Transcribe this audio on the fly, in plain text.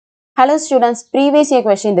Hello students, previous year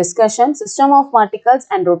question discussion, system of particles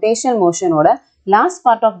and rotational motion oda last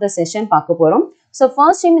part of the session paaka porom. So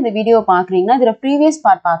first time in the video paakreenga idhula previous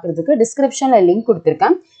part paakradhukku description la link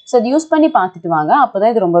kuduthirken. So idu use panni paathittu vaanga,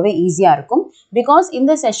 appoda idu rombave easy ah irukum because in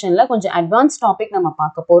the session la konja advanced topic nama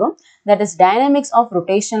paaka porom, that is dynamics of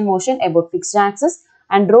rotational motion about fixed axis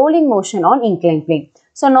and rolling motion on inclined plane.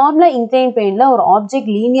 So normally inclined plane la ஒரு object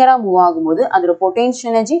linear move ஆகும்போது அதோட potential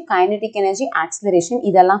energy, kinetic energy, acceleration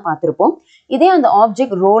இதெல்லாம் பார்த்திருப்போம். இதே அந்த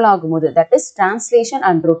object roll ஆகும்போது, that is translation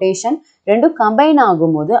and rotation ரெண்டும் combine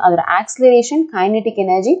ஆகும்போது அதோட acceleration, kinetic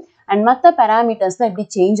energy and மத்த parametersல எப்படி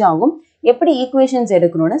change ஆகும், எப்படி equations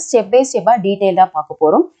எடுக்கணும்னு step by step detailed பார்க்க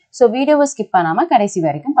போறோம். So வீடியோவை skip பண்ணாம கடைசி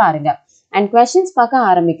வரைக்கும் பாருங்க. And questions பார்க்க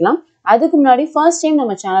ஆரம்பிக்கலாம். அதுக்கு முன்னாடி first time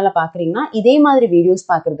நம்ம சேனலை பார்க்குறீங்கன்னா இதே மாதிரி வீடியோஸ்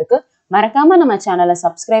பார்க்கறதுக்கு மறக்காம நம்ம சேனலை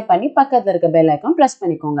subscribe பண்ணி பக்கத்துல இருக்க bell icon press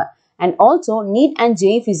பண்ணிக்கோங்க. And also NEET and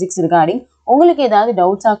JEE Physics regarding உங்களுக்கு ஏதாவது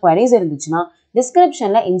doubts or queries இருந்துச்சுன்னா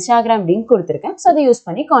descriptionல Instagram link கொடுத்திருக்கேன். So அதை யூஸ்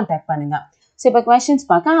பண்ணி contact பண்ணுங்க. So இப்போ questions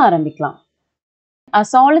பார்க்க ஆரம்பிக்கலாம். A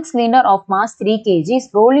solid cylinder of mass 3 kg is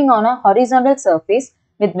rolling on a horizontal surface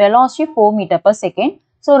with velocity 4 meter per second.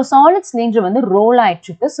 So ஒரு solid cylinder வந்து roll ஆயிட்டு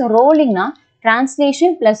இருக்கு. So rollingனா translation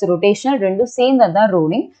plus rotational ரெண்டும் சேர்ந்ததா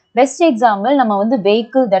rolling. Best example நம்ம வந்து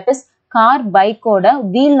vehicle, that is car, bike ஓட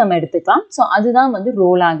wheel நம்ம எடுத்துக்கலாம். So அதுதான் வந்து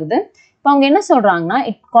roll ஆகுது. இப்போ அவங்க என்ன சொல்றாங்கன்னா,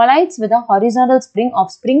 it collides with a horizontal spring of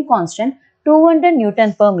spring constant 200 Newton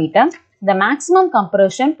per meter. The maximum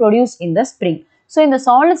compression produced in the spring. So இந்த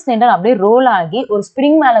solid cylinder அப்படியே roll ஆகி ஒரு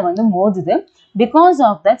spring மேல வந்து மோதுது. Because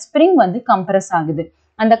of that spring வந்து compress ஆகுது.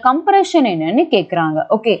 அந்த compression என்னன்னு கேக்குறாங்க.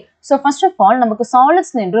 Okay. So first of all நமக்கு solid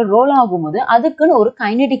cylinder roll ஆகும்போது அதுக்குன்னு ஒரு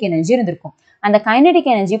kinetic energy இருந்திருக்கும். அந்த kinetic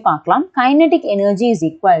energy பார்க்கலாம். Kinetic energy is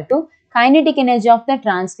equal to kinetic energy of the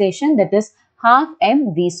translation, that is half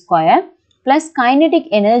mv square plus kinetic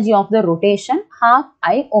energy of the rotation half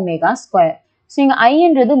I omega square. So இங்க I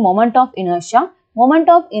என்றது moment of inertia. Moment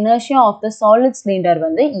of inertia of the solid cylinder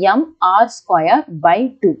வந்து mr square by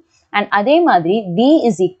 2. And அதே மாதிரி v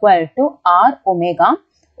is equal to r omega.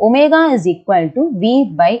 Omega is equal to v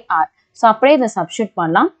by r. So அப்படியே இதை substitute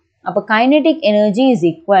பண்ணலாம். அப்போ kinetic energy is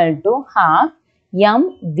equal to half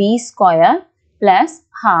mv square plus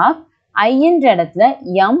half I என்ற இடத்துல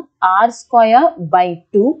mr square by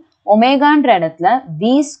 2, omega என்ற இடத்துல v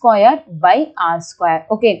square by r square.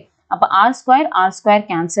 Okay. அப்போ r square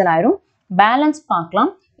cancel ஆயிரும். Balance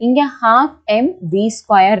பார்க்கலாம். இங்க half mv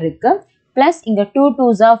square இருக்கு. Plus இங்க 2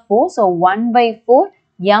 2s are 4. So 1 by 4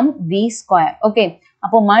 mv square. Okay.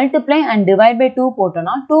 அப்போ multiply and divide by 2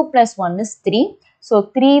 போட்டோம்னா 2 plus 1 is 3. So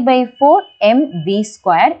 3 by 4 mv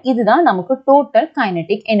square. இதுதான் நமக்கு total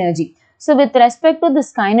kinetic energy. So with respect to this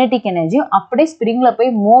kinetic energy, அப்படியே springல போய்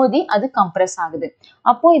மோதி அது compress ஆகுது.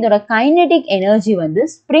 அப்போ இதோட kinetic energy வந்து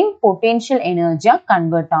spring potential energy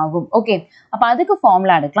convert ஆகும். Okay. அப்போ அதுக்கு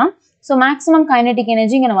formula எடுக்கலாம். So maximum kinetic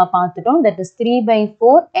energy இங்க நம்ம பார்த்துட்டோம். That is 3 by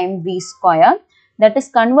 4 mv square. That is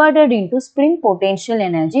converted into spring potential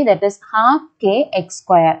energy, that is half k x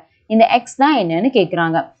square. இந்த x தான் என்னன்னு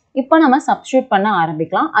கேக்குறாங்க. இப்போ நம்ம substitute பண்ண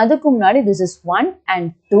ஆரம்பிக்கலாம். அதுக்கு முன்னாடி this is 1 and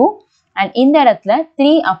 2. And இந்த இடத்துல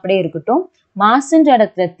 3 அப்படியே இருக்கட்டும். Mass என்ற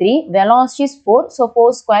இடத்துல 3, velocity is 4. So 4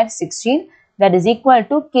 square 16. That is equal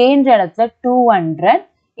to k என்ற இடத்துல 200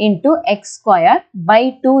 into x square by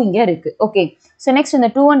 2 இங்க இருக்கு. Okay. So next இந்த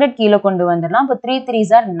 200 கீழே கொண்டு வந்துடலாம். அப்போ 3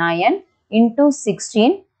 3s are 9 into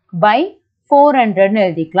 16 by 400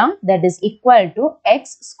 எழுதிக்கலாம். That is equal to x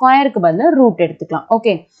squareக்கு பதிலா root எடுத்துக்கலாம்.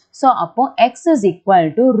 Okay. So அப்போ x is equal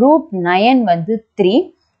to root 9 வந்து 3,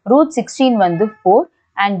 root 16 வந்து 4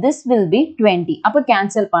 and this will be 20. அப்போ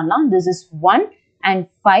cancel பண்ணலாம். This is 1 and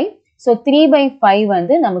 5. So 3 by 5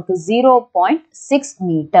 வந்து நமக்கு 0.6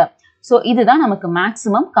 meter. So இதுதான் நமக்கு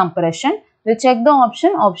maximum compression. We'll check the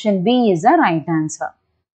option. Option B is the right answer.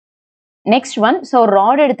 Next one. So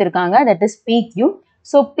rod எடுத்திருக்காங்க. That is PQ.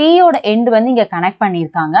 So P ஓட end வந்து இங்க connect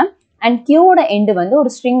பண்ணியிருக்காங்க. And Q ஓட end வந்து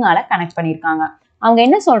ஒரு string ஆல connect பண்ணியிருக்காங்க. அவங்க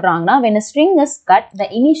என்ன சொல்றாங்கன்னா, when a string is cut, the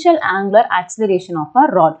initial angular acceleration of a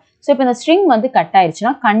rod. So இப்போ இந்த string வந்து கட்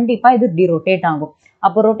ஆயிடுச்சுன்னா கண்டிப்பா இது rotate ஆகும்.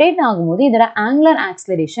 அப்போ rotate ஆகும்போது இதோட angular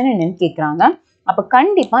acceleration என்னன்னு கேட்குறாங்க. அப்போ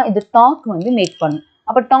கண்டிப்பா இது torque வந்து மேக் பண்ணும்.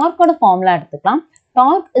 அப்போ torqueோட ஃபார்முலா எடுத்துக்கலாம்.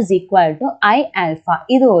 Torque is equal to I alpha.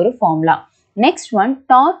 இது ஒரு formula. Next one,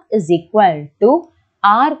 torque is equal to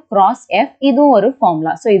R cross F. இது ஒரு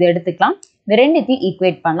ஃபார்முலா. So இது எடுத்துக்கலாம். இந்த ரெண்டுத்தையும்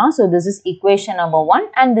ஈக்குவேட் பண்ணலாம். So this is equation number 1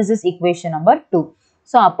 and this is equation number 2.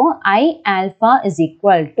 So அப்போ I alpha is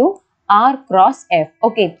equal to R cross F.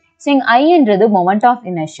 Okay. So இங்க I என்றது moment of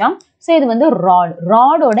inertia. So இது வந்து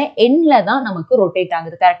rod ஓட endல தான் நமக்கு rotate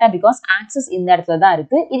ஆகுது. கரெக்டா? Because axis இந்த இடத்துல தான்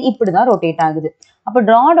இருக்கு. இது இப்படி தான் rotate ஆகுது. அப்போ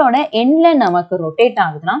rod ஓட endல நமக்கு rotate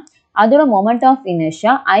ஆகுதுன்னா அதோட moment of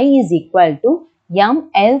inertia I is equal to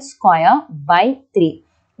ml square by 3.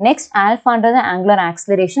 Next alphaன்றது angular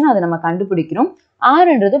acceleration, அதை நம்ம கண்டுபிடிக்கிறோம்.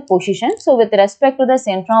 Rன்றது position. So with respect to the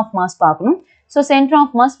center of mass பார்க்கணும். So center of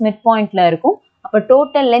mass midpointல இருக்கும். அப்போ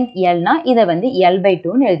total length L னா இதை வந்து L by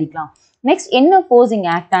 2 எழுதிக்கலாம். Next என்ன force இங்க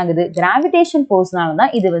act ஆகுது? Gravitation forceனால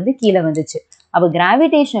தான் இது வந்து கீழே வந்துச்சு. அப்போ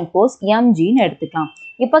gravitation force mg ன்னு எடுத்துக்கலாம்.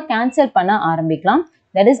 இப்போ cancel பண்ண ஆரம்பிக்கலாம்.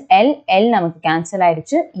 That is L நமக்கு cancel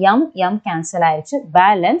ஆயிடுச்சு. M cancel ஆயிடுச்சு.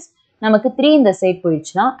 Balance நமக்கு 3 இந்த side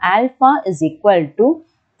போயிடுச்சுன்னா alpha is equal to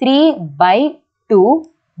 3 by 2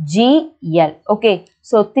 GL. Okay.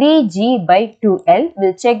 So 3G by 2L.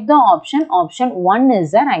 We'll check the option. Option 1 is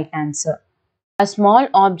the right answer. A small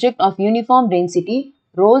object of uniform density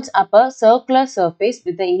rolls up a circular surface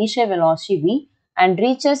with the initial velocity v and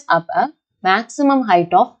reaches up a maximum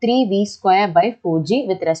height of 3v square by 4g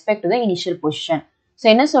with respect to the initial position. So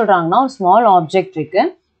என்ன சொல்றாங்கன்னா ஒரு small object இருக்கு,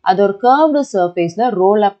 அது ஒரு curved surfaceல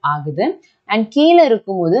roll up ஆகுது and கீழே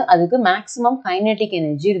இருக்கும்போது அதுக்கு maximum kinetic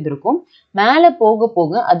energy இருந்திருக்கும், மேலே போக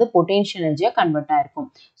போக அது potential energy கன்வெர்ட் ஆயிருக்கும்.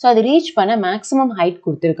 ஸோ அது ரீச் பண்ண maximum height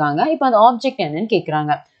கொடுத்துருக்காங்க. இப்போ அந்த ஆப்ஜெக்ட் என்னன்னு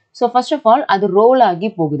கேட்குறாங்க. ஸோ ஃபர்ஸ்ட் ஆஃப் ஆல் அது ரோல் ஆகி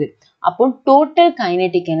போகுது. அப்போ total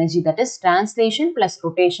kinetic energy that is translation plus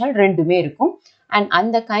rotational ரெண்டுமே இருக்கும். அண்ட்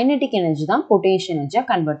அந்த கைனெட்டிக் எனர்ஜி தான் பொட்டென்ஷியல் எனர்ஜியாக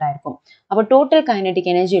கன்வெர்ட் ஆயிருக்கும். அப்போ டோட்டல் கைனெட்டிக்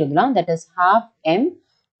எனர்ஜி எழுதலாம், that is half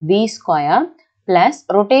mv square plus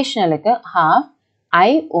ரொட்டேஷனலுக்கு half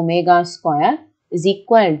I omega square is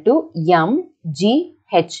equal to mgh.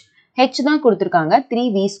 h தான் கொடுத்துருக்காங்க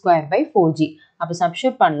 3v square by 4g. அப்போ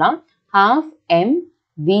சப்ஸ்டிட்யூட் பண்ணலாம், half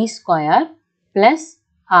mv square plus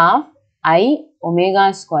half I omega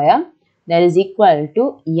square that is equal to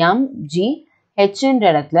mg h என்ற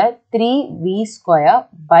இடத்துல 3v square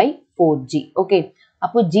by 4g. Okay.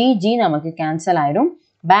 அப்போ g நமக்கு cancel ஆயிடும்.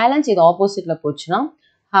 Balance இது ஆப்போசிட்ல போச்சுன்னா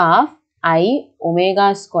half I omega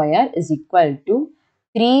square is equal to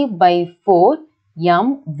 3 by 4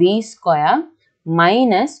 mv square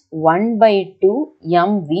minus 1 by 2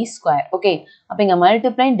 mv square. Okay. அப்போ இங்க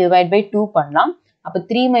multiply divide by 2 பண்ணலாம். அப்போ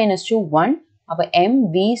 3 minus 2 1. அப்போ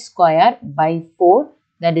mv square by 4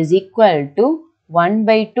 that is equal to 1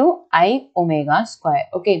 by 2 I omega square.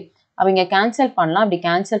 Okay. அப்போ இங்க cancel பண்ணலாம். அப்படி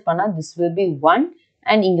cancel பண்ணா this will be 1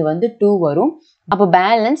 and இங்க வந்து 2 வரும். அப்போ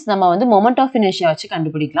பேலன்ஸ் நம்ம வந்து moment of inertia வச்சு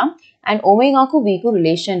கண்டுபிடிக்கலாம். and ஒமேகாக்கும் vக்கும்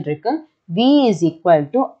ரிலேஷன் இருக்கு. v is equal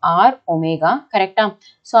to r omega. கரெக்டா?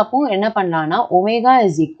 ஸோ அப்போ என்ன பண்ணலாம்னா omega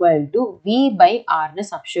is equal to v by r னு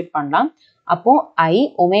சப்ஸ்டிட்யூட் பண்ணலாம். அப்போ I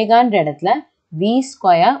ஒமேகான்ற இடத்துல v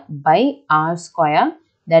square by r square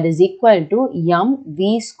that is equal to mv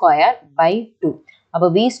square by 2. அப்போ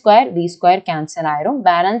v square cancel ஆயிரும்.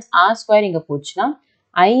 பேலன்ஸ் r square இங்க போச்சுன்னா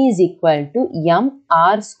I is equal to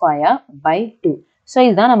mr square by 2. So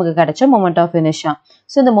இதுதான் நமக்கு கிடைச்ச moment of inertia.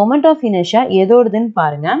 ஸோ இந்த moment of inertia எதோடுதுன்னு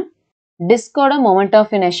பாருங்க, டிஸ்கோட moment of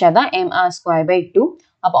inertia தான் mr square by 2.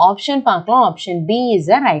 அப்போ ஆப்ஷன் பார்க்கலாம், option B is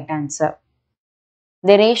the right answer.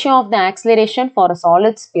 The ratio of the acceleration for a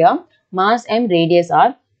solid sphere mass m radius r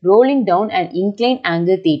rolling down an inclined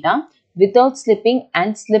angle theta without slipping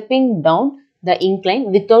and slipping down the incline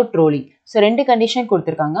without rolling. So ரெண்டு condition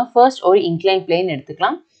கொடுத்துருக்காங்க. First ஒரு inclined plane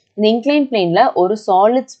எடுத்துக்கலாம். இந்த inclined planeல ஒரு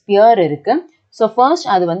solid sphere இருக்கு. So first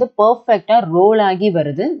அது வந்து பர்ஃபெக்டா ரோல் ஆகி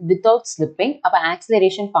வருது வித்தவுட் ஸ்லிப்பிங். அப்போ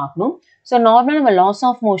ஆக்சிலரேஷன் பார்க்கணும். ஸோ நார்மலாக நம்ம லாஸ்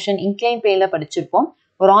ஆஃப் மோஷன் இன்க்ளைன் பிளேன்ல படிச்சிருப்போம்.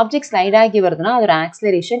 ஒரு ஆப்ஜெக்ட் ஸ்லைட் ஆகி வருதுன்னா அதோட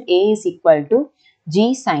acceleration a is equal to g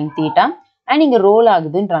sin theta and இங்க ரோல்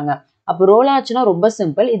ஆகுதுன்றாங்க. அப்போ ரோல் ஆச்சுன்னா ரொம்ப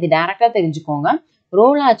சிம்பிள், இது டைரக்டா தெரிஞ்சுக்கோங்க.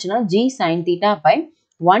 ரோல் ஆச்சுன்னா g sin theta by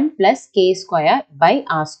 1 plus k square by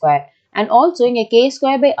r square. And also இங்க k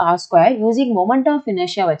square by r square using moment of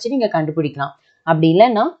inertia வச்சு நீங்க கண்டுபிடிக்கலாம். அப்படி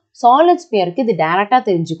இல்லைன்னா சாலிட் ஸ்பியருக்கு இது டைரக்டா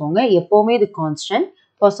தெரிஞ்சுக்கோங்க, எப்பவுமே இது constant.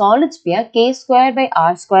 For solid sphere k square by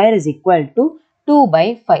r square is equal to 2 by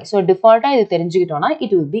 5. So டிஃபால்ட்டா இது தெரிஞ்சுக்கிட்டோம்னா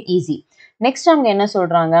it will be easy. Next அவங்க என்ன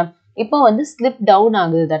சொல்றாங்க, இப்போ வந்து ஸ்லிப் டவுன்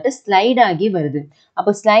ஆகுது, தட் இஸ் ஸ்லைட் ஆகி வருது.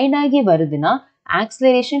 அப்போ ஸ்லைட் ஆகி வருதுன்னா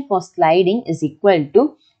acceleration for sliding is equal to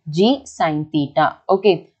g sin theta.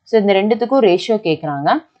 Okay. So இந்த ரெண்டுத்துக்கும் ரேஷியோ கேட்குறாங்க.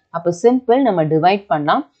 அப்போ சிம்பிள் நம்ம டிவைட்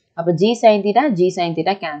பண்ணலாம். அப்போ g sin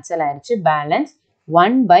theta கேன்சல் ஆயிடுச்சு. Balance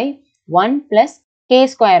 1 by 1 plus k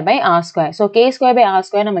square by r square. So k square by r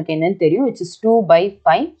square நமக்கு என்னன்னு தெரியும், which is 2 by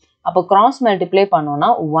 5. அப்போ cross multiply பண்ணோம்னா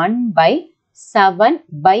 1 by 7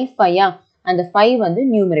 by 5. அந்த 5 வந்து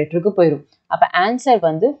நியூமரேட்டருக்கு போயிடும். அப்போ ஆன்சர்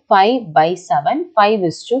வந்து 5 by 7. 5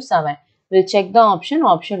 is to 7. We'll check the option.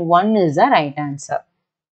 Option 1 is the right answer.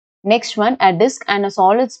 Next one, a disk and a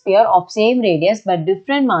solid sphere of same radius but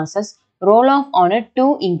different masses roll off on a two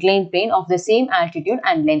inclined plane of the same altitude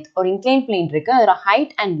and length. ஒரு inclined plane இருக்கு, அதோட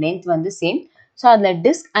height and length வந்து same. So அதில்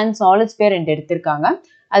disk and solid sphere ரெண்டு எடுத்திருக்காங்க,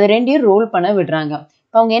 அது ரெண்டையும் role பண்ண விடுறாங்க.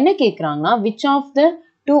 இப்போ அவங்க என்ன கேட்குறாங்கன்னா which of the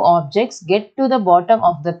two objects get to the bottom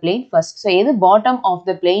of the plane first. So எது bottom of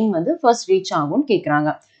the plane வந்து first reach ஆகும்னு கேட்குறாங்க.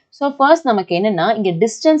 ஸோ ஃபர்ஸ்ட் நமக்கு என்னன்னா இங்கே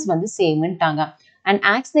டிஸ்டன்ஸ் வந்து சேம்ட்டாங்க. அண்ட்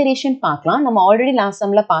ஆக்ஸலரேஷன் பார்க்கலாம். நம்ம ஆல்ரெடி லாஸ்ட்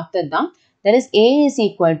சம்ல பார்த்தது தான். that is a is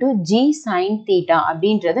equal to g sin theta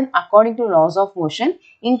அப்படின்றது according to laws of motion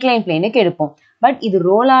inclined planeக்கு எடுப்போம். பட் இது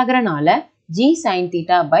role ஆகிறனால g sin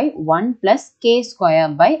theta by 1 plus k square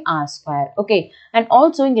by r square. Okay, and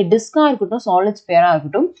also இங்கே டிஸ்கா இருக்கட்டும் solid ஸ்பியரா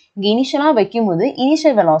இருக்கட்டும் இங்கே இனிஷியலாக வைக்கும் போது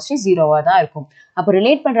இனிஷியல் வெலாசிட்டி ஜீரோவாக தான் இருக்கும். அப்போ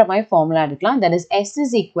ரிலேட் பண்ணுற மாதிரி ஃபார்முலா எடுக்கலாம். that is s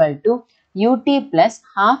is equal to ut plus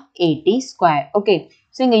half at square. Okay,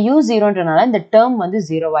 so இங்கே u ஜீரோன்றனால இந்த டேர்ம் வந்து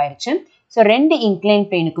ஜீரோ ஆயிடுச்சு. ஸோ ரெண்டு இன்க்ளைன்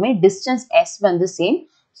பிளேனுக்குமே டிஸ்டன்ஸ் s வந்து சேம்.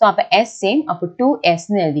 ஸோ அப்போ s சேம், அப்போ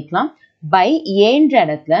 2sன்னு எழுதிக்கலாம். பை ஏன்ற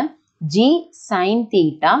இடத்துல g sin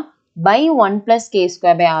theta by 1 plus k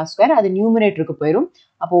square by r square, அது நியூமரேட்டருக்கு போயிடும்.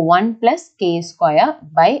 அப்போ 1 plus k square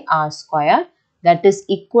by r square that is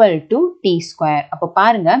equal to t square. அப்போ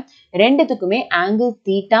பாருங்க ரெண்டுத்துக்குமே ஆங்கிள்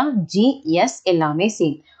theta g s எல்லாமே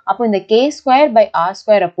சேம். அப்போ இந்த k square by r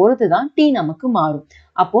square பொறுத்து தான் t நமக்கு மாறும்.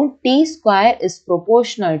 அப்போ t square is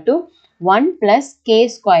proportional to 1 plus k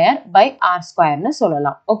square by r square னு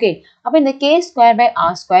சொல்லலாம். ஓகே, அப்போ இந்த k square by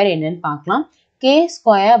r square என்னன்னு பார்க்கலாம். k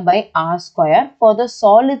square by r square for the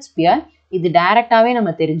solid sphere இது டைரக்டாவே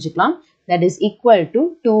நம்ம தெரிஞ்சுக்கலாம். that is equal to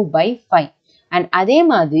 2 by 5. and அதே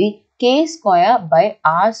மாதிரி k square by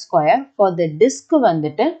r square for the disk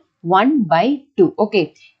வந்துட்டு 1 by 2. ஓகே,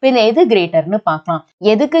 இப்போ இதில் எது கிரேட்டர்னு பார்க்கலாம்.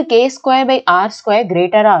 எதுக்கு k square by r square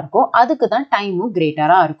கிரேட்டராக இருக்கோ அதுக்கு தான் டைமும்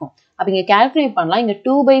கிரேட்டராக இருக்கும். அப்போ இங்கே கேல்குலேட் பண்ணலாம். இங்கே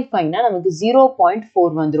 2 by 5னா நமக்கு 0.4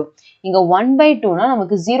 வந்துடும். இங்கே 1 by 2னா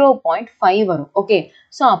நமக்கு 0.5 வரும். ஓகே,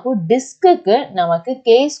 ஸோ அப்போ டிஸ்க்கு நமக்கு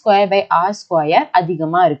k square by r square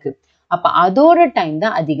அதிகமாக இருக்குது. அப்போ அதோட டைம்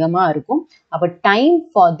தான் அதிகமாக இருக்கும். அப்போ time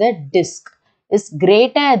for the disk is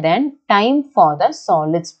greater than time for the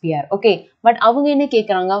solid sphere. Okay, but அவங்க என்ன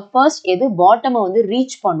கேட்குறாங்க, ஃபர்ஸ்ட் எது பாட்டமை வந்து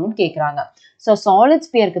ரீச் பண்ணுன்னு கேட்குறாங்க. ஸோ சாலிட்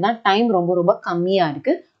ஸ்பியருக்கு தான் டைம் ரொம்ப ரொம்ப கம்மியாக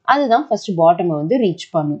இருக்குது. அதுதான் ஃபர்ஸ்ட் பாட்டமை வந்து ரீச்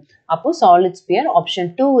பண்ணும். அப்போ solid sphere option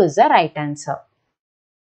 2 is the right answer.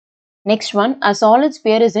 Next one, a solid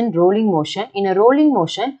sphere is in rolling motion. In a rolling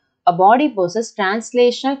motion, a body possesses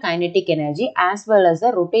translational kinetic energy as well as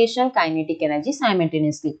the rotational kinetic energy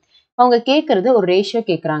simultaneously. அவங்க கேட்குறது ஒரு ratio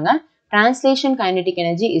கேட்குறாங்க. Translation kinetic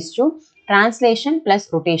energy is to translation plus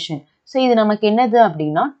rotation. So இது நமக்கு என்னது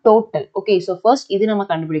அப்படின்னா total. Okay, so first இது நம்ம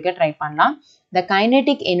கண்டுபிடிக்க ட்ரை பண்ணலாம். The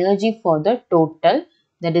kinetic energy for the total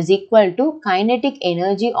that is equal to kinetic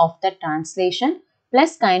energy of the translation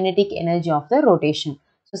plus kinetic energy of the rotation.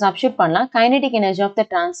 So substitute பண்ணலாம். Kinetic energy of the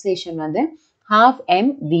translation வந்து half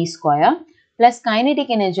mv square plus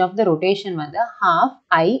kinetic energy of the rotation வந்து half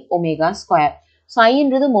I omega square. So I is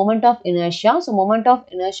the moment of inertia. So moment of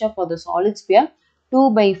inertia for the solid sphere 2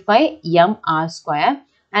 by 5 m r square.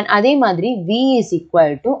 And அதே மாதிரி v is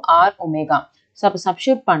equal to r omega. So அப்போ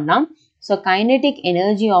substitute பண்ணலாம். So kinetic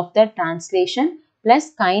energy of the translation plus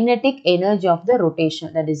kinetic energy of the rotation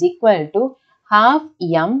that is equal to half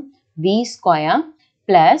m v square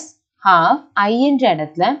plus half I என்ற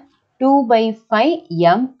இடத்துல 2 by 5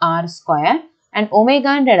 m r square and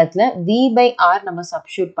omega என்ற இடத்துல v by r நம்ம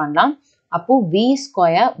substitute பண்ணலாம். அப்போ v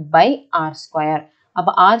square by r square.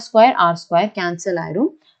 அப்போ r square cancel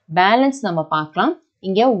ஆயிடும். Balance நம்ம பார்க்கலாம்.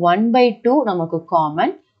 இங்கே 1 by 2 நமக்கு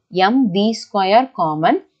common, mv square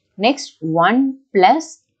common, next 1 plus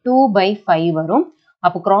 2 by 5 வரும்.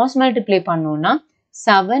 அப்போ கிராஸ் மல்டிப்ளை பண்ணோம்னா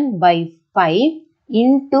 7 by 5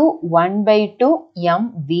 into 1 by 2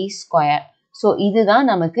 mv square. So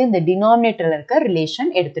இதுதான் நமக்கு இந்த டினாமினேட்டரில் இருக்க ரிலேஷன்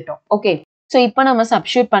எடுத்துட்டோம். ஓகே, ஸோ இப்போ நம்ம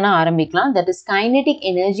சப்ஸ்டியூட் பண்ண ஆரம்பிக்கலாம். That is kinetic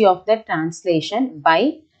energy of the translation by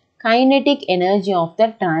kinetic energy of the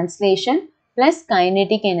translation plus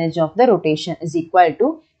kinetic energy of the rotation is equal to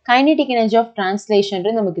kinetic energy of translation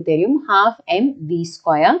நமக்கு தெரியும் half mv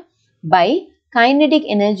square by kinetic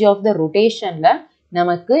energy of the ரொட்டேஷனில்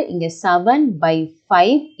நமக்கு இங்கே 7 by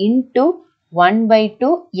 5 into 1 by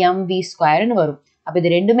 2 mv ஸ்கொயர்னு வரும். அப்போ இது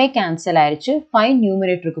ரெண்டுமே cancel ஆயிடுச்சு. 5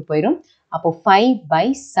 நியூமரேட்டருக்கு போயிடும். அப்போ 5 by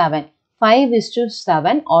 7. 5 is to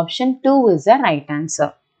 7. Option 2 is the right answer.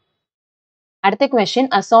 அடுத்த question.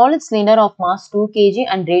 A solid cylinder of mass 2 kg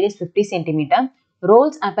and radius 50 cm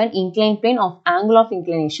rolls up an inclined plane of angle of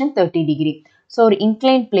inclination 30 degree. So ஒரு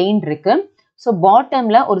inclined plane இருக்கு. So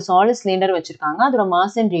bottomல ஒரு solid cylinder வச்சிருக்காங்க. அதோட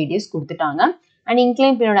mass and radius கொடுத்துட்டாங்க. And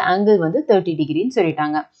inclined plane ஓட angle வந்து 30 degreeன்னு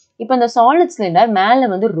சொல்லிட்டாங்க. இப்போ இந்த solid cylinder மேலே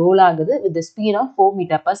வந்து roll ஆகுது with the speed of 4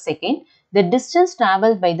 meter per second. The distance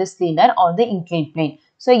traveled by the cylinder or the inclined plane.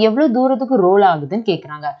 So எவ்வளோ தூரத்துக்கு ரோல் ஆகுதுன்னு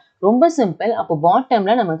கேட்குறாங்க. ரொம்ப சிம்பிள். அப்போ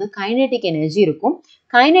பாட்டமில் நமக்கு கைனெட்டிக் எனர்ஜி இருக்கும்.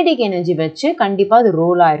 கைனெட்டிக் எனர்ஜி வச்சு கண்டிப்பாக அது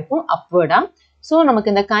ரோல் ஆகிருக்கும் அப்வர்டாக. ஸோ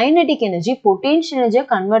நமக்கு இந்த கைனடிக் எனர்ஜி பொட்டென்ஷியல் எனர்ஜியாக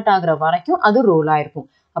கன்வெர்ட் ஆகிற வரைக்கும் அது ரோல் ஆயிருக்கும்.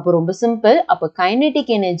 அப்போ ரொம்ப சிம்பிள். அப்போ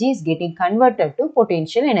kinetic energy is getting converted to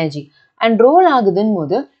potential energy and roll ஆகுதுன்னு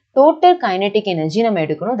போது டோட்டல் கைனடிக் எனர்ஜி நம்ம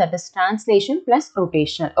எடுக்கணும். That is translation plus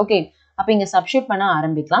rotational. Okay, அப்போ இங்கே சப்ஸ்டிட்யூட் பண்ண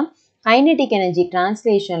ஆரம்பிக்கலாம். Kinetic energy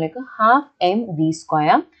டிரான்ஸ்லேஷனுக்கு half mv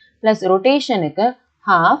square plus ரொட்டேஷனுக்கு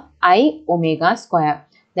half I omega square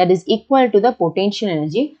that is equal to the potential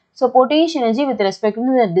energy. So potential energy with respect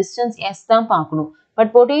to the distance s தான் பார்க்கணும். But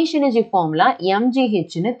potential energy formula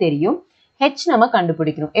mgh னு தெரியும். h நம்ம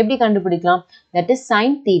கண்டுபிடிக்கணும். எப்படி கண்டுபிடிக்கலாம்? That is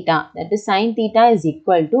sin theta. That is sin theta is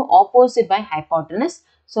equal to opposite by hypotenuse.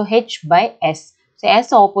 So h by s. So s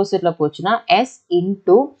opposite ல போச்சுனா s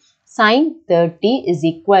into sin 30 is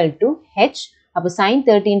equal to h. அப்போ sin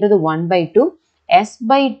 30 into 1 by 2. s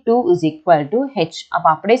by 2 is equal to h. அப்போ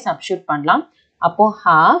அப்படியே substitute பண்ணலாம். அப்போ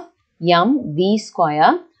half mv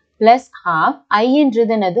square plus half I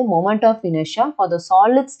என்றது என்னது moment of inertia for the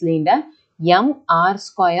solid cylinder mr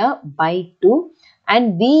square by 2 and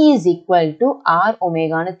v is equal to r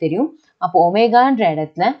omega னு தெரியும். அப்போ omega என்ற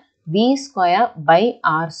இடத்துல v square by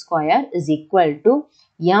r square is equal to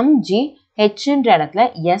mg h என்ற இடத்துல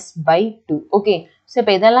s by 2. Okay, so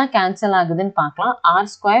இப்போ இதெல்லாம் cancel ஆகுதுன்னு பார்க்கலாம். r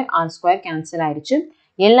square கேன்சல் ஆயிடுச்சு.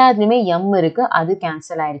 எல்லாத்துலேயுமே m இருக்கு, அது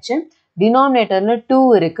கேன்சல் ஆயிடுச்சு. டினாமினேட்டர்ல 2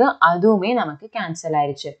 இருக்கு, அதுவுமே நமக்கு கேன்சல்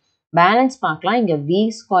ஆயிடுச்சு. பேலன்ஸ் பார்க்கலாம். இங்க v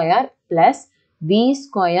square plus v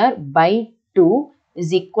square by 2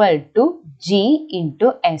 is equal to g into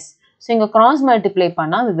s. So இங்க கிராஸ் மல்டிப்ளை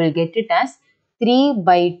பண்ணா we will get it as 3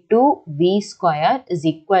 by 2 v square is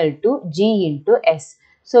equal to g into s.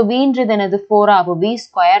 So vன்றது என்னது 4, அப்போ v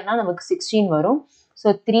ஸ்கொயர்னா நமக்கு 16 வரும். So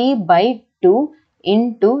 3 by 2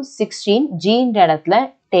 into 16 gன்ற இடத்துல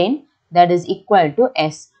 10 that is equal to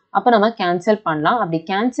s. அப்போ நம்ம cancel பண்ணலாம். அப்படி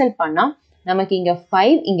கேன்சல் பண்ணா நமக்கு இங்க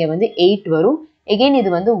 5 இங்க வந்து 8 வரும். again இது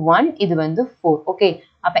வந்து 1, இது வந்து 4. ஓகே,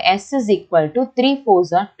 அப்போ s is equal to 3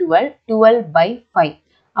 4s are 12 by 5.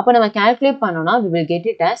 அப்போ நம்ம கால்குலேட் பண்ணோம்னா we will get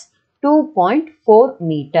it as 2.4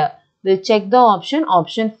 meter. We'll check the option.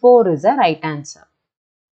 Option 4 is the right answer.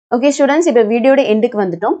 Okay students, இப்போ வீடியோட எண்டுக்கு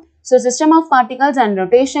வந்துட்டோம். So system of particles and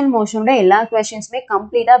rotation மோஷனோட எல்லா கொஸ்டின்ஸுமே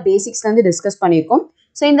கம்ப்ளீட்டாக பேசிக்ஸ்லேருந்து discuss பண்ணியிருக்கோம்.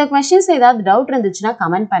 ஸோ இந்த கொஸ்டின்ஸில் ஏதாவது டவுட் இருந்துச்சுன்னா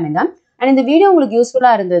கமெண்ட் பண்ணுங்க. அண்ட் இந்த வீடியோ உங்களுக்கு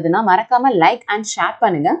யூஸ்ஃபுல்லாக இருந்ததுன்னா மறக்காம லைக் அண்ட் ஷேர்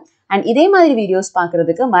பண்ணுங்க. அண்ட் இதே மாதிரி வீடியோஸ்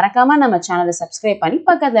பார்க்குறதுக்கு மறக்காம நம்ம சேனலை சப்ஸ்கிரைப் பண்ணி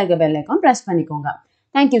பக்கத்தில் இருக்க பெல் ஐக்கான் ப்ரெஸ் பண்ணிக்கோங்க.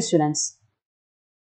 Thank you students.